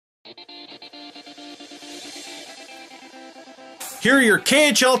Here are your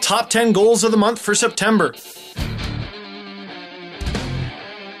KHL top 10 goals of the month for September.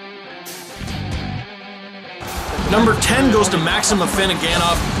 Number 10 goes to Maxim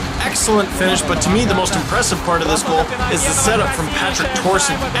Afinoganov. Excellent finish, but to me the most impressive part of this goal is the setup from Patrick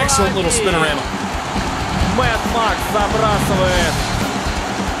Torsen. Excellent little spinorama. Мэтт Макс забрасывает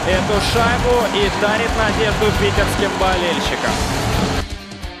эту шайбу и дарит надежду питерским болельщикам.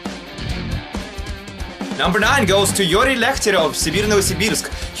 Number 9 goes to Yuri Lekhterov of Sibir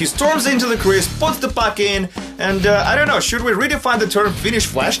Novosibirsk. He storms into the crease, puts the puck in, and I don't know, should we redefine the term Finnish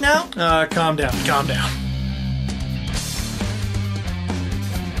flash now? Calm down, calm down.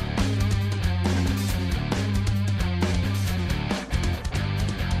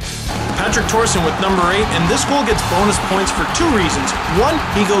 Patrick Torsen with number 8, and this goal gets bonus points for 2 reasons. 1,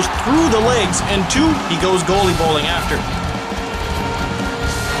 he goes through the legs, and 2, he goes goalie bowling after.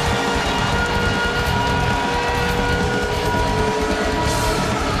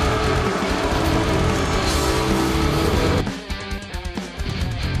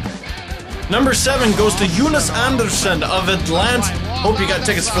 Number 7 goes to Jonas Andersson of Atlanta. Hope you got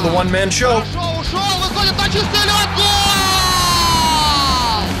tickets for the one-man show.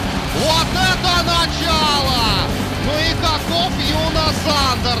 Вот это начало! Ну и каков Юнас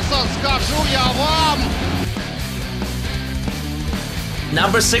Андерсон, скажу я вам!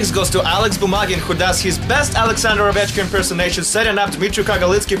 Number 6 goes to Alex Bumagin, who does his best Alexander Ovechkin impersonation, setting up Dmitry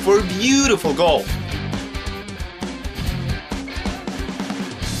Kagalitsky for a beautiful goal.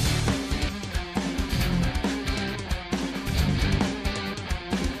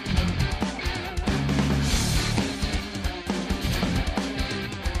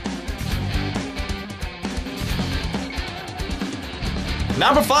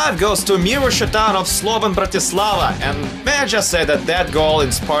 Number 5 goes to Miro Shatan of Slovan Bratislava, and may I just say that that goal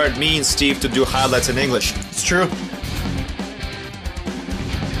inspired me and Steve to do highlights in English. It's true.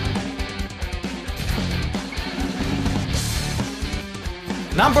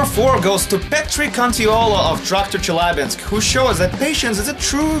 Number 4 goes to Petri Cantiola of Traktor Chelyabinsk, who shows that patience is a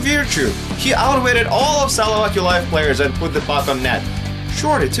true virtue. He outweighted all of Salawat Life players and put the puck on net.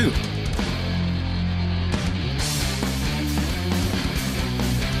 Shorty too.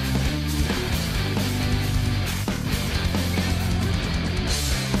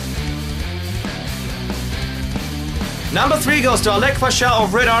 Number 3 goes to Oleg Pasha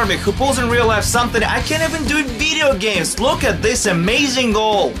of Red Army, who pulls in real life something I can't even do in video games. Look at this amazing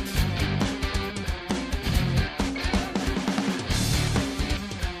goal!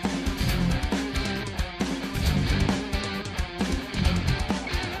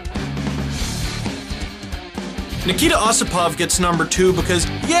 Nikita Osipov gets number 2 because,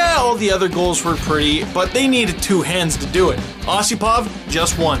 yeah, all the other goals were pretty, but they needed 2 hands to do it. Osipov,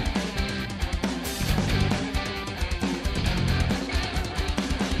 just 1.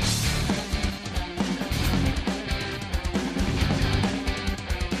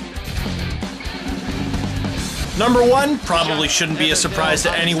 Number 1 probably shouldn't be a surprise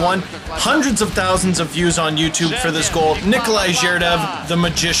to anyone. Hundreds of thousands of views on YouTube for this goal. Nikolai Zherdev, the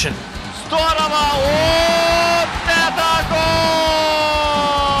Magician. Здорово! Вот это гол!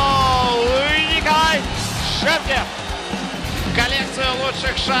 Николай Зherdev! Коллекцию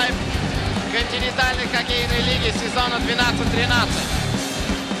лучших шайб континентальной хоккейной лиги сезона 12-13.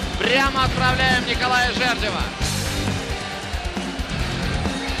 Прямо отправляем Николая Зherdeва.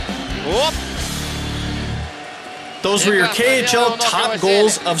 Оп! Those were your KHL top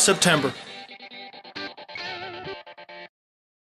goals of September.